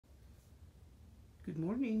Good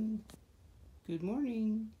morning. Good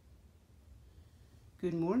morning.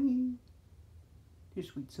 Good morning. Here's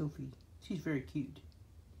sweet Sophie. She's very cute.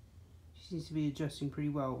 She seems to be adjusting pretty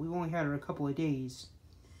well. We've only had her a couple of days.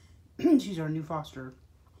 She's our new foster.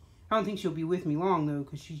 I don't think she'll be with me long, though,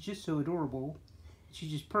 because she's just so adorable.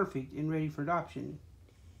 She's just perfect and ready for adoption.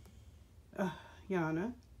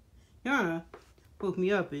 Yana. Yana woke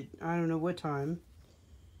me up at I don't know what time.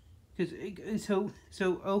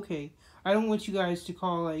 Okay. I don't want you guys to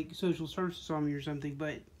call, like, social services on me or something,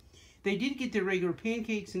 but they did get their regular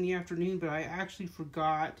pancakes in the afternoon, but I actually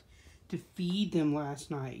forgot to feed them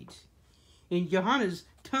last night. And Johanna's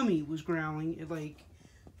tummy was growling at, like,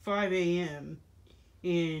 5 a.m.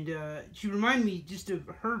 And she reminded me just of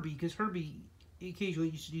Herbie, because Herbie occasionally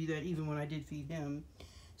used to do that even when I did feed him.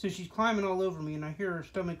 So she's climbing all over me, and I hear her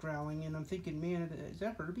stomach growling, and I'm thinking, man, is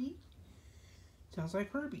that Herbie? Sounds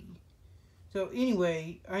like Herbie. So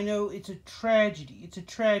anyway, I know it's a tragedy. It's a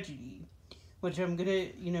tragedy, which I'm gonna,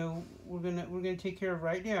 we're gonna take care of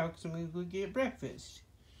right now because I'm gonna go get breakfast.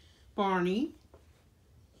 Barney.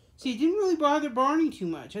 See, it didn't really bother Barney too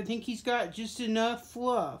much. I think he's got just enough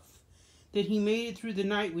fluff that he made it through the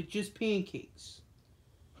night with just pancakes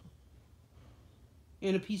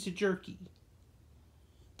and a piece of jerky.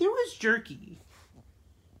 There was jerky.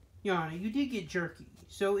 Yana, you did get jerky,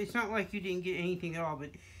 so it's not like you didn't get anything at all, but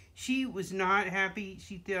she was not happy.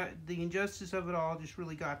 She thought the injustice of it all just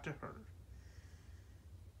really got to her.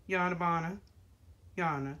 Yana Bana.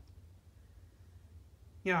 Yana.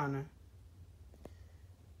 Yana.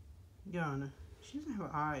 Yana. She doesn't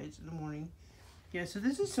have eyes in the morning. Yeah, so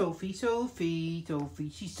this is Sophie. Sophie.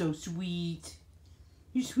 She's so sweet.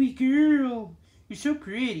 You're a sweet girl. You're so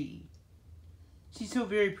pretty. She's so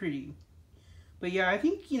very pretty. But yeah, I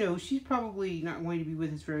think, she's probably not going to be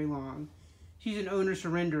with us very long. She's an owner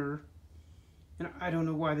surrender, and I don't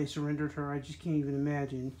know why they surrendered her. I just can't even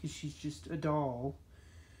imagine, because she's just a doll.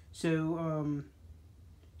 So,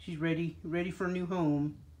 she's ready for a new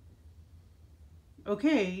home.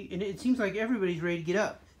 Okay, and it seems like everybody's ready to get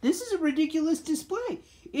up. This is a ridiculous display.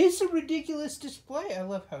 It's a ridiculous display. I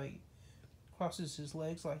love how he crosses his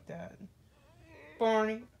legs like that.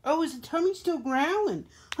 Barney. Oh, is the tummy still growling?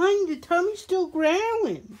 Honey, the tummy's still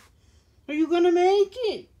growling. Are you going to make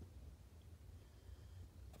it?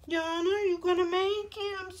 Yana, are you going to make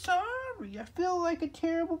it? I'm sorry. I feel like a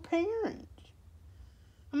terrible parent.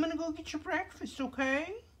 I'm going to go get your breakfast,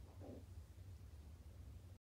 okay?